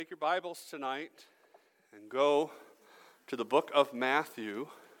Take your Bibles tonight and go to the book of Matthew,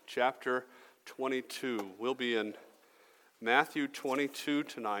 chapter 22. We'll be in Matthew 22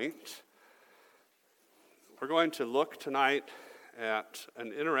 tonight. We're going to look tonight at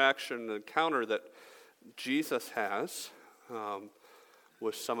an interaction, an encounter that Jesus has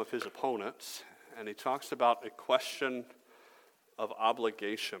with some of his opponents, and he talks about a question of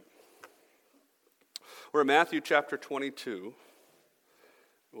obligation. We're in Matthew chapter 22.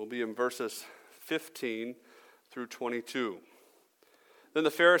 We'll be in verses 15 through 22. Then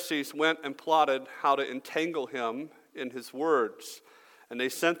the Pharisees went and plotted how to entangle him in his words. And they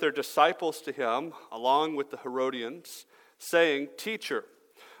sent their disciples to him, along with the Herodians, saying, "Teacher,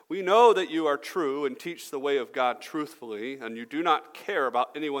 we know that you are true and teach the way of God truthfully, and you do not care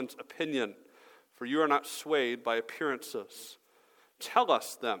about anyone's opinion, for you are not swayed by appearances. Tell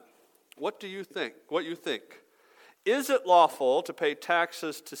us then, what you think? Is it lawful to pay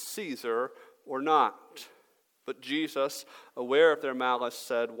taxes to Caesar or not?" But Jesus, aware of their malice,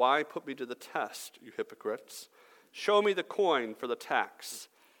 said, "Why put me to the test, you hypocrites? Show me the coin for the tax."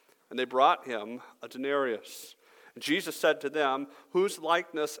 And they brought him a denarius. And Jesus said to them, "Whose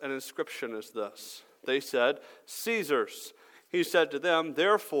likeness and inscription is this?" They said, "Caesar's." He said to them,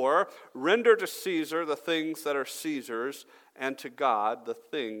 "Therefore, render to Caesar the things that are Caesar's, and to God the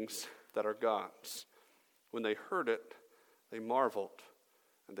things that are God's." When they heard it, they marveled,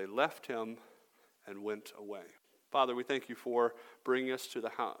 and they left him and went away. Father, we thank you for bringing us to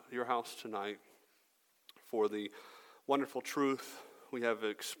your house tonight, for the wonderful truth we have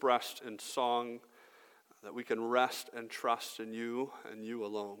expressed in song, that we can rest and trust in you and you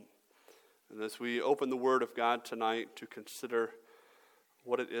alone. And as we open the Word of God tonight to consider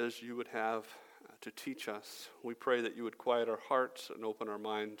what it is you would have to teach us, we pray that you would quiet our hearts and open our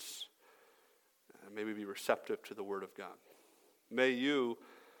minds, and may we be receptive to the Word of God. May you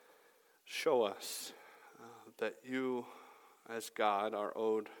show us that you, as God, are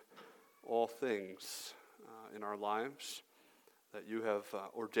owed all things in our lives, that you have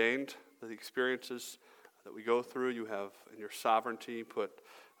ordained the experiences that we go through. You have, in your sovereignty, put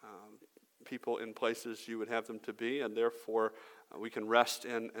people in places you would have them to be, and therefore we can rest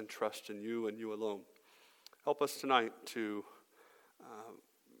in and trust in you and you alone. Help us tonight to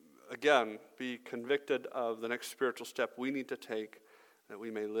again, be convicted of the next spiritual step we need to take, that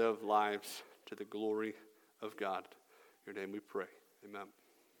we may live lives to the glory of God. In your name we pray. Amen.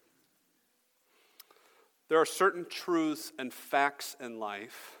 There are certain truths and facts in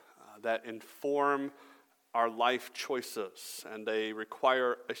life that inform our life choices, and they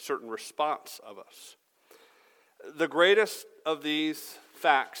require a certain response of us. The greatest of these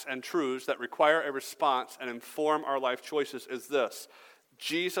facts and truths that require a response and inform our life choices is this: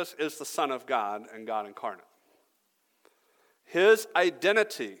 Jesus is the Son of God and God incarnate. His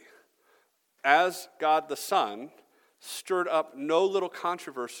identity as God the Son stirred up no little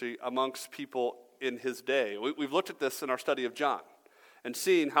controversy amongst people in his day. We've looked at this in our study of John and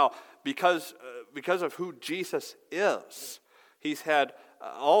seen how because of who Jesus is, he's had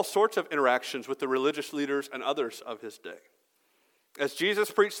all sorts of interactions with the religious leaders and others of his day. As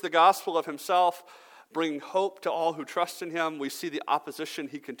Jesus preached the gospel of himself, bringing hope to all who trust in him, we see the opposition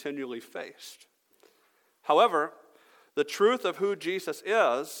he continually faced. However, the truth of who Jesus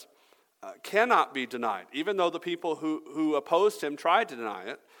is cannot be denied. Even though the people who opposed him tried to deny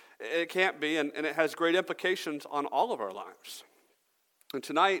it, it can't be, and it has great implications on all of our lives. And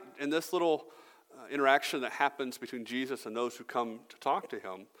tonight, in this little interaction that happens between Jesus and those who come to talk to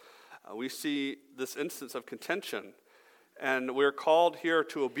him, we see this instance of contention. And we're called here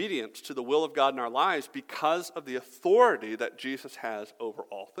to obedience to the will of God in our lives because of the authority that Jesus has over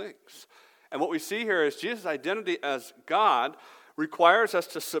all things. And what we see here is Jesus' identity as God requires us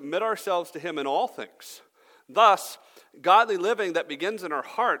to submit ourselves to him in all things. Thus, godly living that begins in our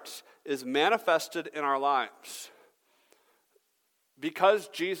hearts is manifested in our lives. Because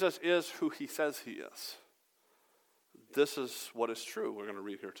Jesus is who he says he is. This is what is true. We're going to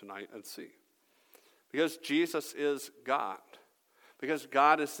read here tonight and see. Because Jesus is God. Because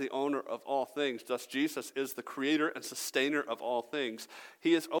God is the owner of all things. Thus, Jesus is the creator and sustainer of all things.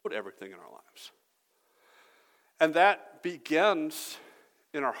 He is owed everything in our lives. And that begins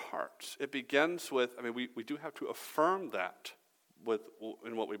in our hearts. It begins with, we do have to affirm that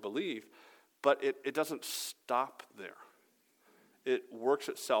in what we believe, but it doesn't stop there. It works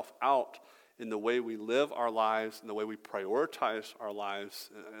itself out in the way we live our lives, in the way we prioritize our lives,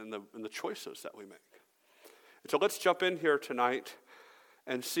 and the choices that we make. And so let's jump in here tonight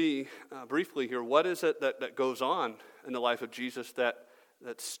and see briefly here, what is it that goes on in the life of Jesus that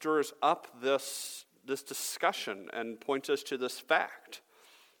stirs up this discussion and points us to this fact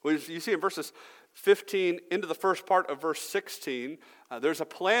You see in verses 15 into the first part of verse 16, there's a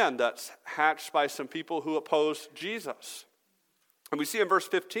plan that's hatched by some people who oppose Jesus. And we see in verse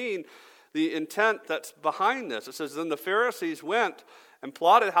 15 the intent that's behind this. It says, then the Pharisees went and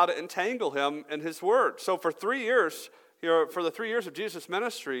plotted how to entangle him in his word. So for 3 years, for the 3 years of Jesus'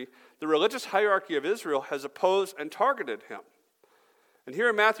 ministry, the religious hierarchy of Israel has opposed and targeted him. And here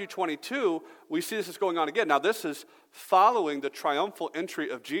in Matthew 22, we see this is going on again. Now, this is following the triumphal entry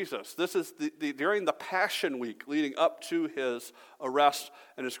of Jesus. This is during the Passion Week leading up to his arrest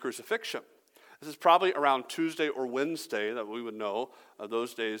and his crucifixion. This is probably around Tuesday or Wednesday that we would know of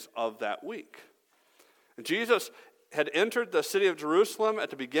those days of that week. And Jesus had entered the city of Jerusalem at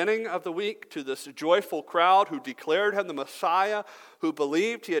the beginning of the week to this joyful crowd who declared him the Messiah, who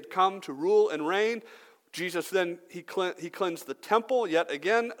believed he had come to rule and reign. Jesus then, he cleansed the temple, yet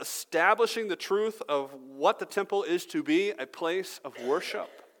again establishing the truth of what the temple is to be, a place of worship,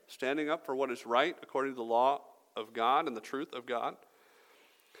 standing up for what is right according to the law of God and the truth of God.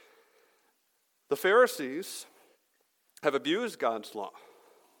 The Pharisees have abused God's law.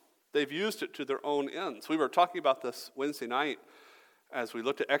 They've used it to their own ends. We were talking about this Wednesday night as we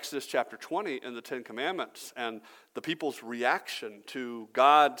looked at Exodus chapter 20 and the Ten Commandments and the people's reaction to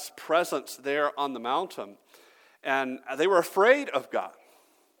God's presence there on the mountain. And they were afraid of God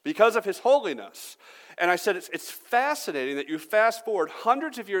because of his holiness. And I said, it's fascinating that you fast forward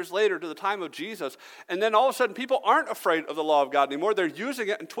hundreds of years later to the time of Jesus, and then all of a sudden people aren't afraid of the law of God anymore. They're using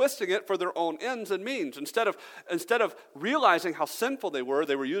it and twisting it for their own ends and means. Instead of realizing how sinful they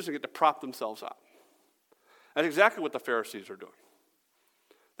were using it to prop themselves up. That's exactly what the Pharisees are doing.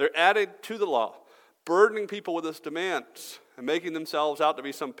 They're adding to the law, burdening people with its demands, and making themselves out to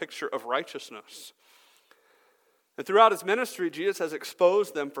be some picture of righteousness. And throughout his ministry, Jesus has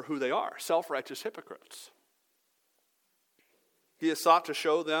exposed them for who they are, self-righteous hypocrites. He has sought to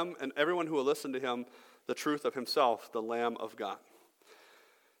show them and everyone who will listen to him the truth of himself, the Lamb of God.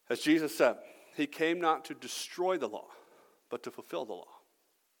 As Jesus said, he came not to destroy the law, but to fulfill the law.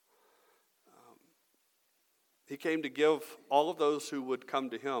 He came to give all of those who would come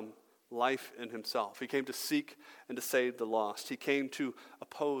to him life in himself. He came to seek and to save the lost. He came to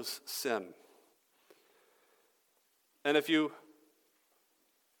oppose sin. And if you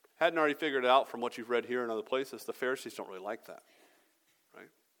hadn't already figured it out from what you've read here and other places, the Pharisees don't really like that, right?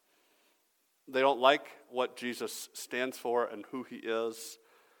 They don't like what Jesus stands for and who he is.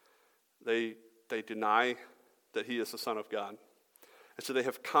 They deny that he is the Son of God. And so they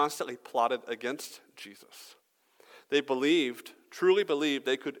have constantly plotted against Jesus. They truly believed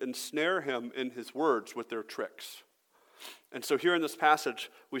they could ensnare him in his words with their tricks. And so here in this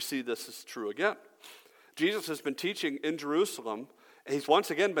passage, we see this is true again. Jesus has been teaching in Jerusalem, and he's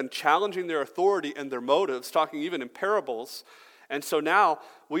once again been challenging their authority and their motives, talking even in parables. And so now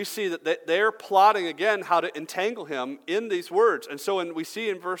we see that they're plotting again how to entangle him in these words. And so we see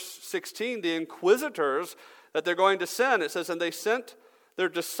in verse 16, the inquisitors that they're going to send. It says, and they sent their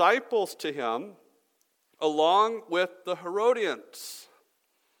disciples to him, along with the Herodians.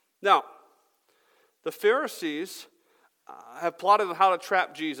 Now, the Pharisees have plotted on how to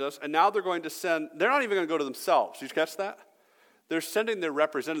trap Jesus, and now they're going to they're not even going to go to themselves. Did you catch that? They're sending their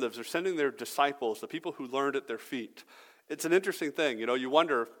representatives, they're sending their disciples, the people who learned at their feet. It's an interesting thing. You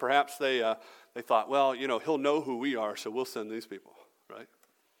wonder, perhaps they thought, well, he'll know who we are, so we'll send these people, right?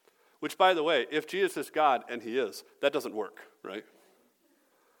 Which, by the way, if Jesus is God, and he is, that doesn't work, right?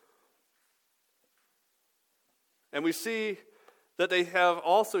 And we see that they have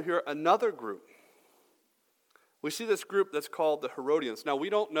also here another group. We see this group that's called the Herodians. Now, we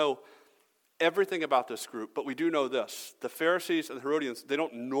don't know everything about this group, but we do know this. The Pharisees and the Herodians, they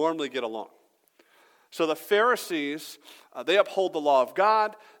don't normally get along. So the Pharisees, they uphold the law of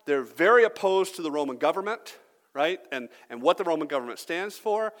God. They're very opposed to the Roman government, right? And what the Roman government stands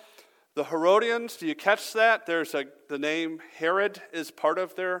for. The Herodians, do you catch that? The name Herod is part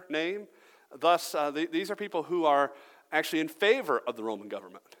of their name. Thus, these are people who are actually in favor of the Roman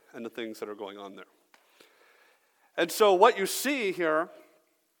government and the things that are going on there. And so what you see here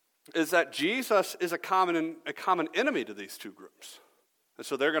is that Jesus is a common enemy to these two groups. And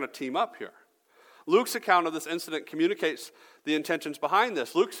so they're going to team up here. Luke's account of this incident communicates the intentions behind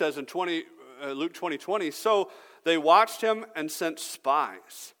this. Luke says in Luke 20:20, so they watched him and sent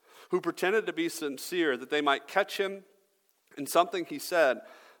spies who pretended to be sincere that they might catch him in something he said,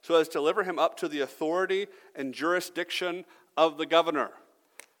 so as to deliver him up to the authority and jurisdiction of the governor.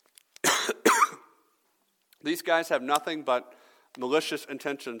 These guys have nothing but malicious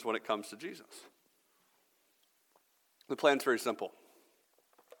intentions when it comes to Jesus. The plan's very simple.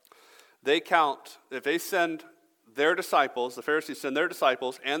 If they send their disciples, the Pharisees send their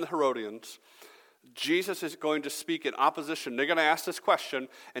disciples and the Herodians, Jesus is going to speak in opposition. They're going to ask this question,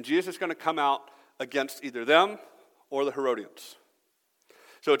 and Jesus is going to come out against either them or the Herodians.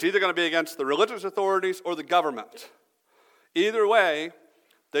 So it's either going to be against the religious authorities or the government. Either way,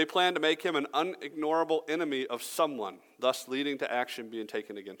 they plan to make him an unignorable enemy of someone, thus leading to action being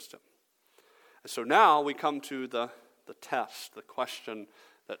taken against him. And so now we come to the test, the question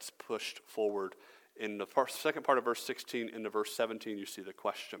that's pushed forward. In the second part of verse 16 into verse 17, you see the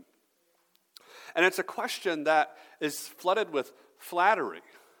question. And it's a question that is flooded with flattery.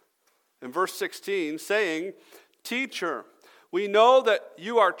 In verse 16, saying, "Teacher, we know that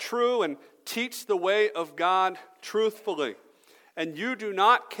you are true and teach the way of God truthfully, and you do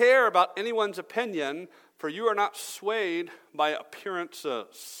not care about anyone's opinion, for you are not swayed by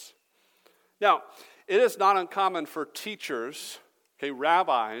appearances." Now, it is not uncommon for teachers,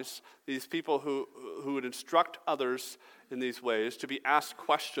 rabbis, these people who would instruct others in these ways, to be asked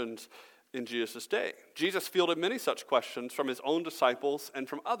questions in Jesus' day. Jesus fielded many such questions from his own disciples and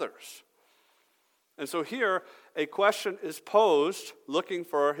from others. And so here, a question is posed looking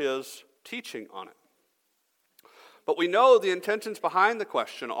for his teaching on it. But we know the intentions behind the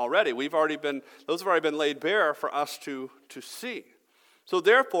question already. Those have already been laid bare for us to see. So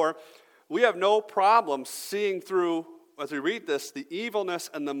therefore, we have no problem seeing through, as we read this, the evilness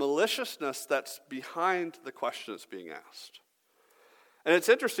and the maliciousness that's behind the question that's being asked. And it's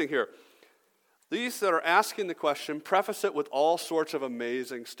interesting here. These that are asking the question preface it with all sorts of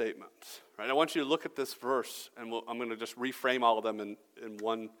amazing statements. Right? I want you to look at this verse, and I'm going to just reframe all of them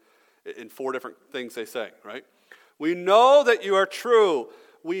in four different things they say. Right? We know that you are true.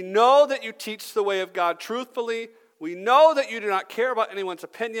 We know that you teach the way of God truthfully. We know that you do not care about anyone's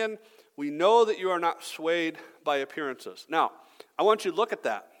opinion. We know that you are not swayed by appearances. Now, I want you to look at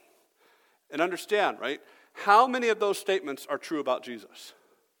that and understand, right? How many of those statements are true about Jesus?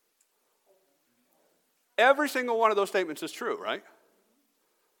 Every single one of those statements is true, right?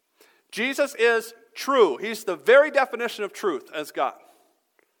 Jesus is true. He's the very definition of truth as God.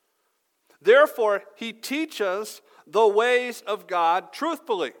 Therefore, he teaches the ways of God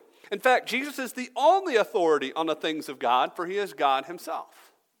truthfully. In fact, Jesus is the only authority on the things of God, for he is God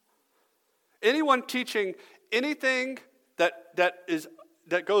himself. Anyone teaching anything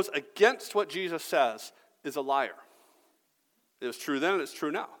that goes against what Jesus says is a liar. It was true then and it's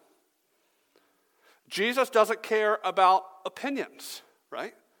true now. Jesus doesn't care about opinions,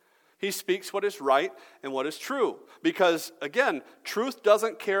 right? He speaks what is right and what is true. Because, again, truth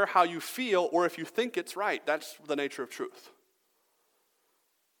doesn't care how you feel or if you think it's right. That's the nature of truth.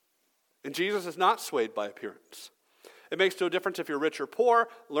 And Jesus is not swayed by appearance. It makes no difference if you're rich or poor,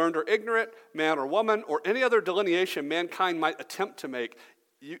 learned or ignorant, man or woman, or any other delineation mankind might attempt to make.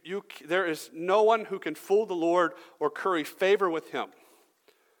 There is no one who can fool the Lord or curry favor with him.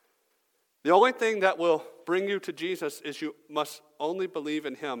 The only thing that will bring you to Jesus is you must only believe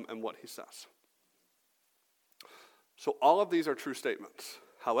in him and what he says. So all of these are true statements.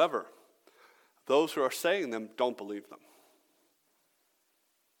 However, those who are saying them don't believe them.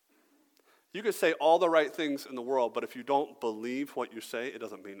 You can say all the right things in the world, but if you don't believe what you say, it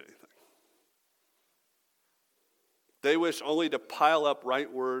doesn't mean anything. They wish only to pile up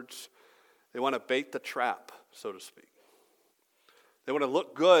right words. They want to bait the trap, so to speak. They want to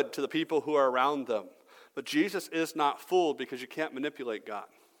look good to the people who are around them. But Jesus is not fooled because you can't manipulate God.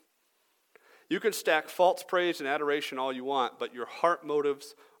 You can stack false praise and adoration all you want, but your heart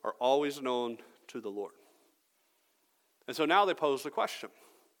motives are always known to the Lord. And so now they pose the question.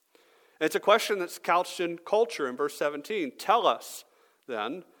 It's a question that's couched in culture in verse 17. Tell us,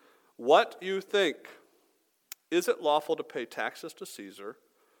 then, what you think. Is it lawful to pay taxes to Caesar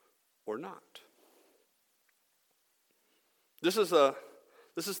or not? This is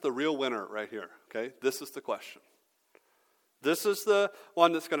the real winner right here, okay? This is the question. This is the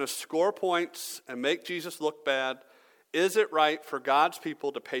one that's going to score points and make Jesus look bad. Is it right for God's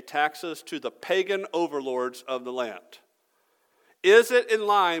people to pay taxes to the pagan overlords of the land? Is it in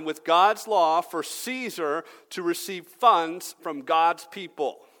line with God's law for Caesar to receive funds from God's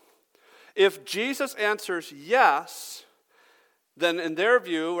people? If Jesus answers yes, then in their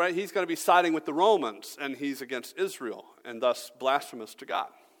view, right, he's going to be siding with the Romans, and he's against Israel, and thus blasphemous to God.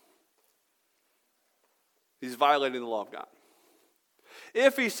 He's violating the law of God.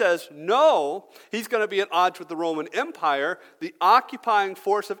 If he says no, he's going to be at odds with the Roman Empire, the occupying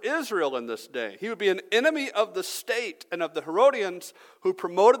force of Israel in this day. He would be an enemy of the state and of the Herodians who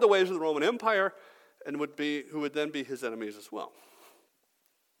promoted the ways of the Roman Empire and who would then be his enemies as well.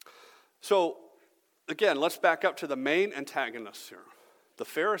 So, again, let's back up to the main antagonists here, the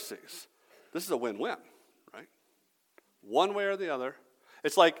Pharisees. This is a win-win, right? one way or the other.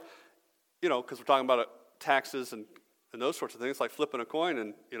 It's like, because we're talking about taxes and those sorts of things, like flipping a coin,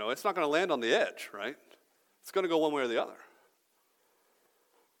 and, it's not going to land on the edge, right? It's going to go one way or the other.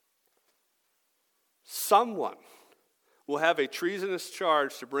 Someone will have a treasonous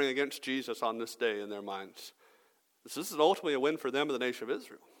charge to bring against Jesus on this day in their minds. This is ultimately a win for them and the nation of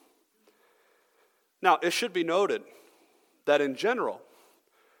Israel. Now, it should be noted that in general,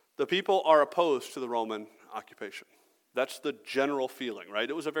 the people are opposed to the Roman occupation. That's the general feeling, right?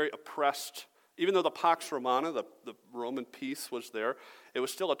 It was a very oppressed, even though the Pax Romana, the Roman peace was there, it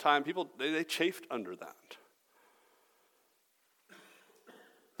was still a time people, they chafed under that.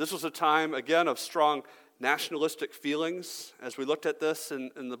 This was a time, again, of strong nationalistic feelings. As we looked at this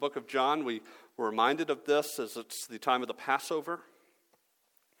in the book of John, we were reminded of this as it's the time of the Passover.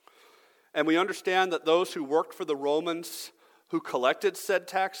 And we understand that those who worked for the Romans, who collected said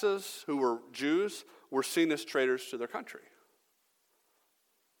taxes, who were Jews, were seen as traitors to their country.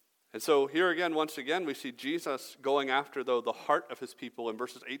 And so here again, once again, we see Jesus going after, the heart of his people. In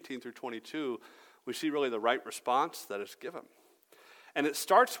verses 18 through 22, we see really the right response that is given. And it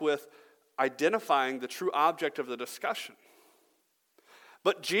starts with identifying the true object of the discussion.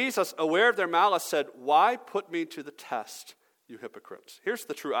 But Jesus, aware of their malice, said, "Why put me to the test, you hypocrites?" Here's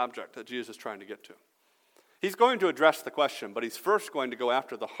the true object that Jesus is trying to get to. He's going to address the question, but he's first going to go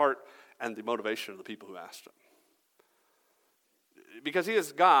after the heart and the motivation of the people who asked him. Because he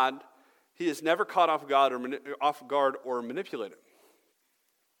is God, he is never caught off guard or manipulated.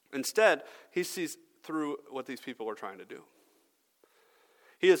 Instead, he sees through what these people are trying to do.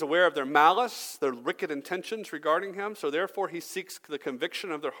 He is aware of their malice, their wicked intentions regarding him, so therefore he seeks the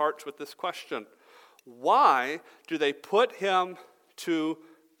conviction of their hearts with this question. Why do they put him to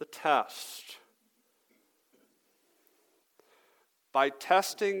the test? By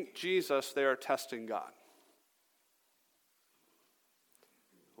testing Jesus, they are testing God.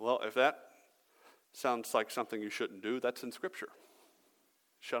 Well, if that sounds like something you shouldn't do, that's in Scripture.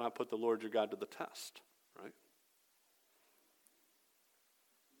 Shall not put the Lord your God to the test, right?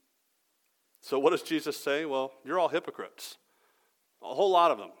 So what does Jesus say? Well, you're all hypocrites. A whole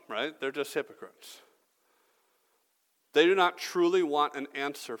lot of them, right? They're just hypocrites. They do not truly want an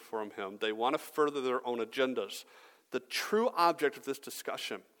answer from him. They want to further their own agendas. The true object of this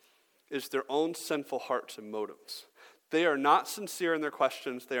discussion is their own sinful hearts and motives. They are not sincere in their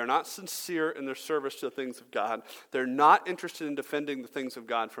questions. They are not sincere in their service to the things of God. They're not interested in defending the things of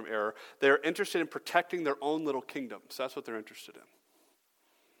God from error. They're interested in protecting their own little kingdoms. That's what they're interested in.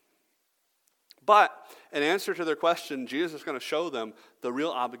 But in answer to their question, Jesus is going to show them the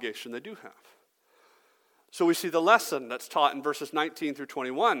real obligation they do have. So we see the lesson that's taught in verses 19 through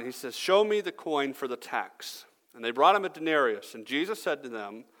 21. He says, "Show me the coin for the tax." And they brought him a denarius. And Jesus said to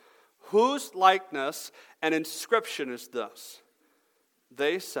them, "Whose likeness and inscription is this?"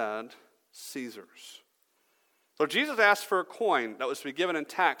 They said, "Caesar's." So Jesus asked for a coin that was to be given in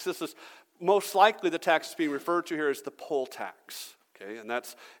tax. This is most likely the tax being referred to here as the poll tax. Okay, and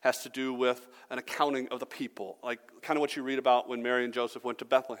that has to do with an accounting of the people, like kind of what you read about when Mary and Joseph went to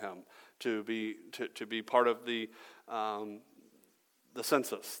Bethlehem to be part of the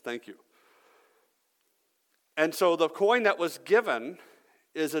census. Thank you. And so the coin that was given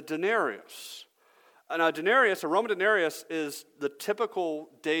is a denarius. And a denarius, a Roman denarius, is the typical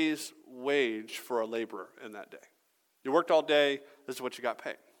day's wage for a laborer in that day. You worked all day, this is what you got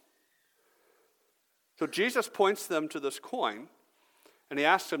paid. So Jesus points them to this coin, and he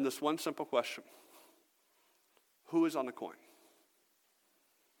asks them this one simple question. Who is on the coin?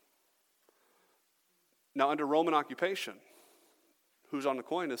 Now, under Roman occupation, who's on the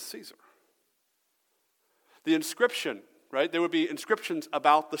coin is Caesar. The inscription, right? There would be inscriptions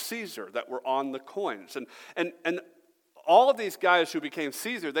about the Caesar that were on the coins. And all of these guys who became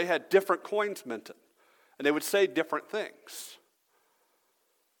Caesar, they had different coins minted. And they would say different things.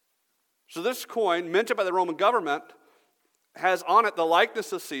 So this coin, minted by the Roman government, has on it the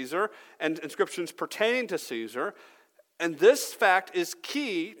likeness of Caesar and inscriptions pertaining to Caesar. And this fact is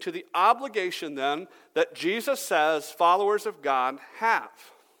key to the obligation then that Jesus says followers of God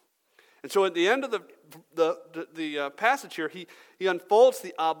have. And so at the end of the passage here, he unfolds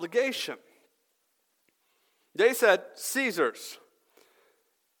the obligation. They said, "Caesar's."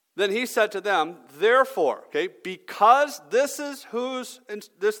 Then he said to them, "Therefore," okay, because this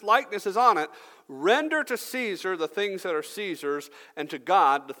likeness is on it, render to Caesar the things that are Caesar's, and to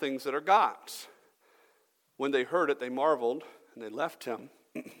God the things that are God's. When they heard it, they marveled, and they left him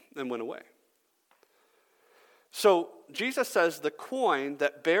and went away. So Jesus says the coin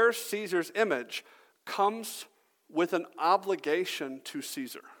that bears Caesar's image comes with an obligation to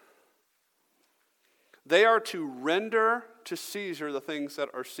Caesar. They are to render to Caesar the things that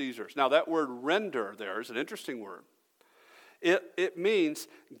are Caesar's. Now, that word render there is an interesting word. It means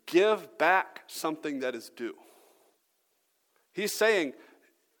give back something that is due. He's saying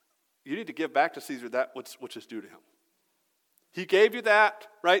you need to give back to Caesar that which is due to him. He gave you that,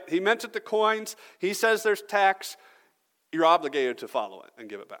 right? He minted the coins. He says there's tax. You're obligated to follow it and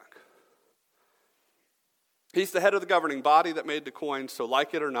give it back. He's the head of the governing body that made the coins, so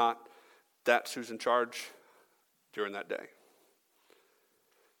like it or not, that's who's in charge during that day.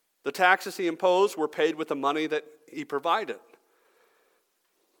 The taxes he imposed were paid with the money that he provided.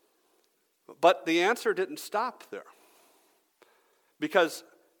 But the answer didn't stop there. Because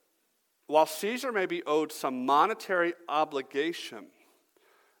while Caesar may be owed some monetary obligation,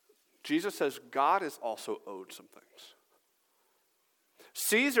 Jesus says God is also owed some things.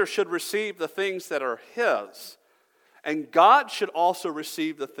 Caesar should receive the things that are his, and God should also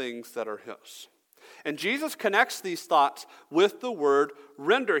receive the things that are his. And Jesus connects these thoughts with the word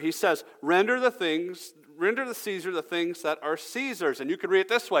render. He says, render to Caesar the things that are Caesar's. And you can read it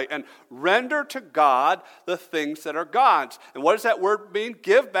this way, and render to God the things that are God's. And what does that word mean?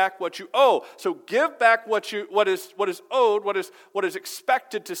 Give back what you owe. So give back what is owed, what is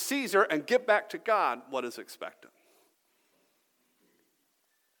expected to Caesar, and give back to God what is expected.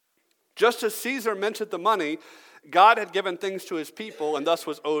 Just as Caesar minted the money, God had given things to his people and thus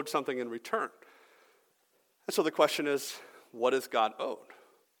was owed something in return. And so the question is, what is God owed?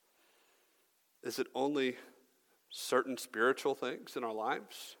 Is it only certain spiritual things in our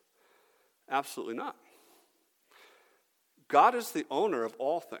lives? Absolutely not. God is the owner of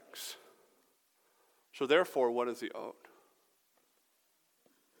all things. So therefore, what is he owed?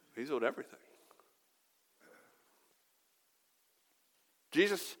 He's owed everything.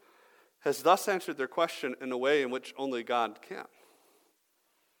 Jesus has thus answered their question in a way in which only God can.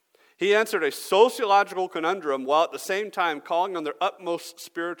 He answered a sociological conundrum while at the same time calling on their utmost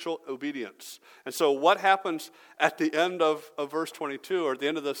spiritual obedience. And so what happens at the end of verse 22, or at the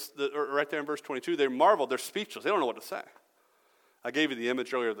end of this, or right there in verse 22, they marvel, they're speechless, they don't know what to say. I gave you the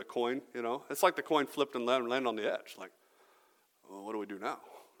image earlier of the coin, It's like the coin flipped and landed on the edge. Like, well, what do we do now,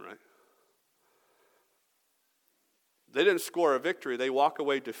 right? They didn't score a victory. They walk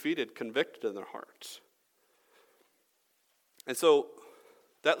away defeated, convicted in their hearts. And so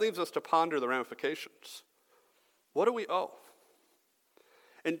that leaves us to ponder the ramifications. What do we owe?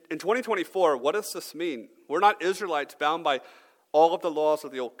 In 2024, what does this mean? We're not Israelites bound by all of the laws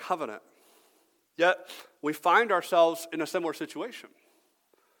of the old covenant. Yet we find ourselves in a similar situation.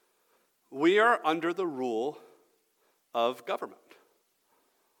 We are under the rule of government.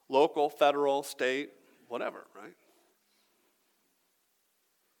 Local, federal, state, whatever, right?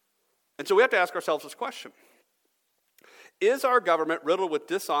 And so we have to ask ourselves this question. Is our government riddled with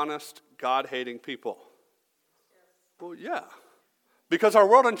dishonest, God-hating people? Well, yeah. Because our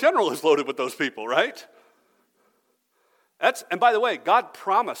world in general is loaded with those people, right? And by the way, God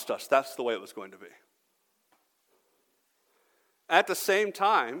promised us that's the way it was going to be. At the same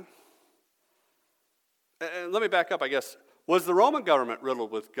time, and let me back up, I guess. Was the Roman government riddled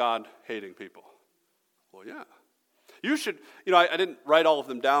with God-hating people? Well, yeah. You should, I didn't write all of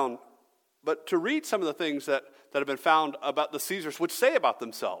them down, but to read some of the things that have been found about the Caesars would say about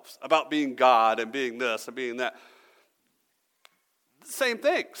themselves, about being God and being this and being that. Same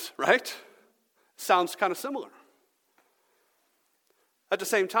things, right? Sounds kind of similar. At the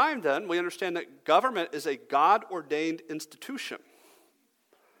same time, then, we understand that government is a God-ordained institution.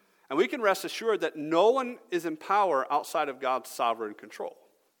 And we can rest assured that no one is in power outside of God's sovereign control.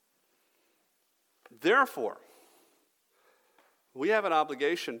 Therefore, we have an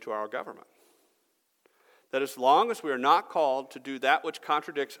obligation to our government. That as long as we are not called to do that which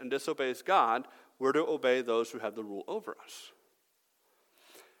contradicts and disobeys God, we're to obey those who have the rule over us.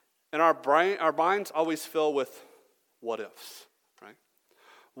 And our minds always fill with what ifs, right?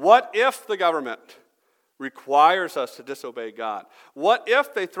 What if the government requires us to disobey God? What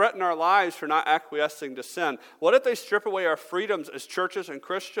if they threaten our lives for not acquiescing to sin? What if they strip away our freedoms as churches and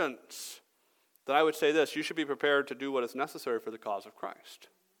Christians? Then I would say this: you should be prepared to do what is necessary for the cause of Christ.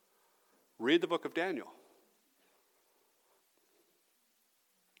 Read the book of Daniel.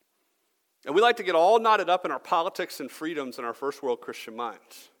 And we like to get all knotted up in our politics and freedoms in our first world Christian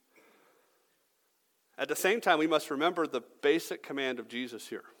minds. At the same time, we must remember the basic command of Jesus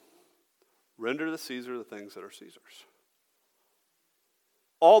here. Render to Caesar the things that are Caesar's.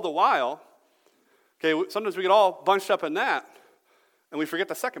 All the while, sometimes we get all bunched up in that, and we forget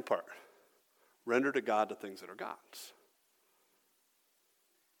the second part. Render to God the things that are God's.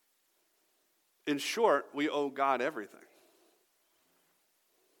 In short, we owe God everything.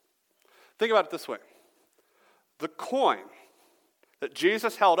 Think about it this way. The coin that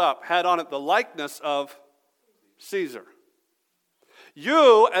Jesus held up had on it the likeness of Caesar.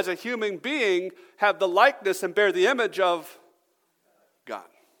 You, as a human being, have the likeness and bear the image of God.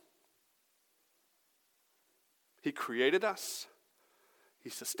 He created us. He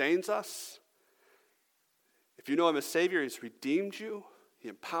sustains us. If you know him as Savior, he's redeemed you. He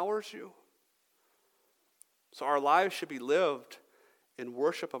empowers you. So our lives should be lived in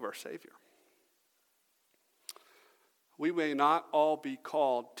worship of our Savior. We may not all be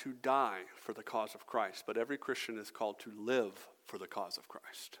called to die for the cause of Christ, but every Christian is called to live for the cause of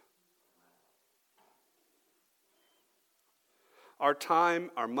Christ. Our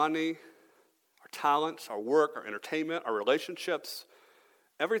time, our money, our talents, our work, our entertainment, our relationships,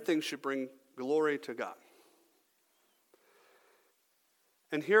 everything should bring glory to God.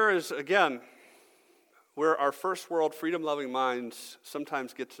 And here is, again, where our first world freedom-loving minds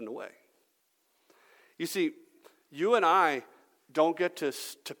sometimes gets in the way. You see, you and I don't get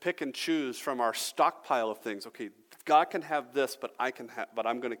to pick and choose from our stockpile of things. Okay, God can have this, but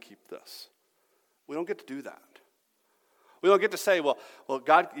I'm going to keep this. We don't get to do that. We don't get to say, well,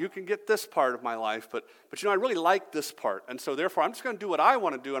 God, you can get this part of my life, but I really like this part, and so therefore I'm just going to do what I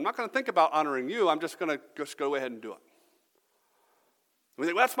want to do. I'm not going to think about honoring you. I'm just going to go ahead and do it. We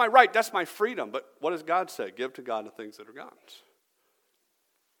think, well, that's my right, that's my freedom. But what does God say? Give to God the things that are God's.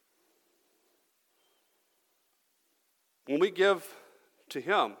 When we give to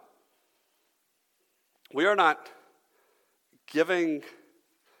him, we are not giving,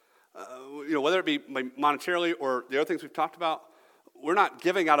 whether it be monetarily or the other things we've talked about, we're not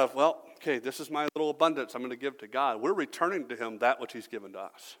giving out of, well, okay, this is my little abundance I'm going to give to God. We're returning to him that which he's given to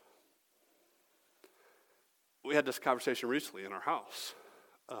us. We had this conversation recently in our house.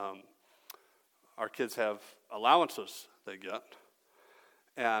 Our kids have allowances they get.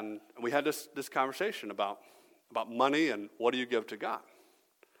 And we had this conversation about money and what do you give to God.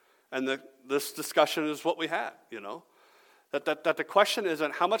 And this discussion is what we had, That the question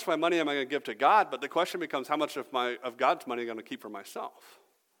isn't how much of my money am I going to give to God, but the question becomes how much of God's money am I going to keep for myself.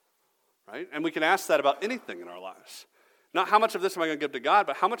 Right? And we can ask that about anything in our lives. Not how much of this am I going to give to God,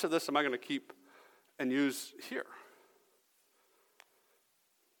 but how much of this am I going to keep and use here.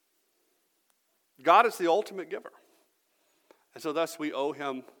 God is the ultimate giver. And so thus we owe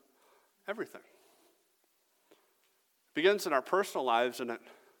him everything. It begins in our personal lives and it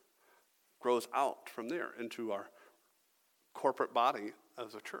grows out from there into our corporate body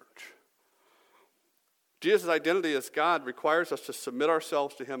as a church. Jesus' identity as God requires us to submit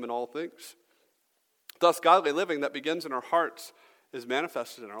ourselves to him in all things. Thus, godly living that begins in our hearts is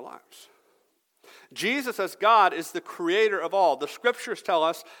manifested in our lives. Jesus as God is the creator of all. The scriptures tell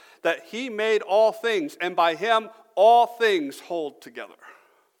us that he made all things, and by him all things hold together.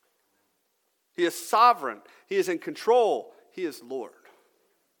 He is sovereign. He is in control. He is Lord.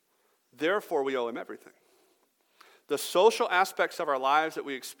 Therefore, we owe him everything. The social aspects of our lives that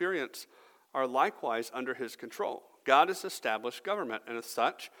we experience are likewise under his control. God has established government, and as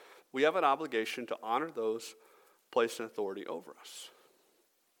such, we have an obligation to honor those placed in authority over us.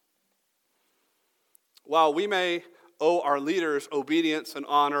 While we may owe our leaders obedience and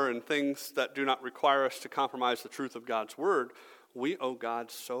honor and things that do not require us to compromise the truth of God's word, we owe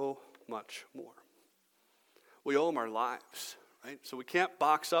God so much more. We owe him our lives, right? So we can't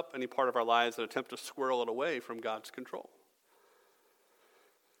box up any part of our lives and attempt to squirrel it away from God's control.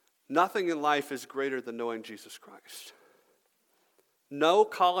 Nothing in life is greater than knowing Jesus Christ. No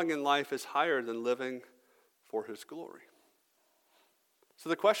calling in life is higher than living for his glory. So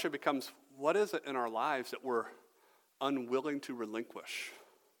the question becomes, what is it in our lives that we're unwilling to relinquish?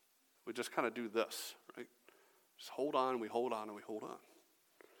 We just kind of do this, right? Just hold on, we hold on, and we hold on.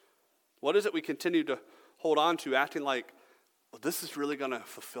 What is it we continue to hold on to, acting like, well, this is really going to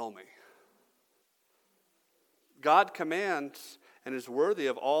fulfill me? God commands and is worthy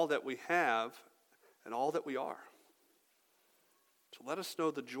of all that we have and all that we are. So let us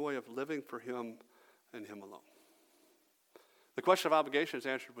know the joy of living for him and him alone. The question of obligation is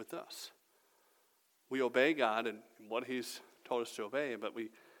answered with this. We obey God and what he's told us to obey, but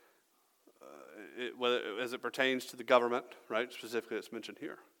as it pertains to the government, right, specifically it's mentioned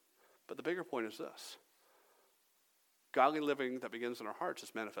here. But the bigger point is this. Godly living that begins in our hearts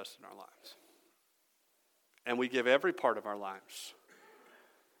is manifested in our lives. And we give every part of our lives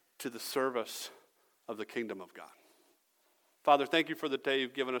to the service of the kingdom of God. Father, thank you for the day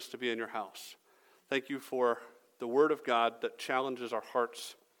you've given us to be in your house. Thank you for the word of God that challenges our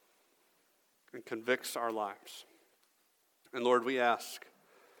hearts and convicts our lives. And Lord, we ask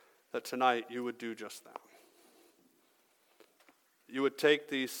that tonight you would do just that. You would take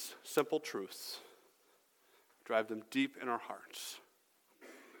these simple truths Drive them deep in our hearts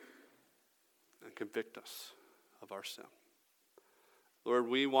and convict us of our sin. Lord,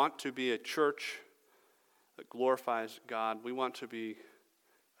 we want to be a church that glorifies God. We want to be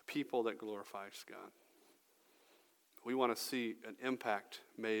a people that glorifies God. We want to see an impact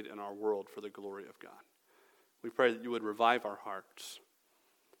made in our world for the glory of God. We pray that you would revive our hearts,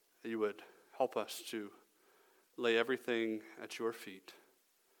 that you would help us to lay everything at your feet,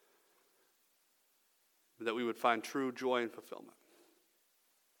 that we would find true joy and fulfillment,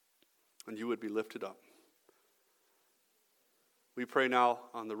 and you would be lifted up. We pray now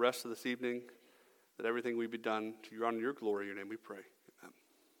on the rest of this evening that everything would be done to your honor and your glory. In your name we pray.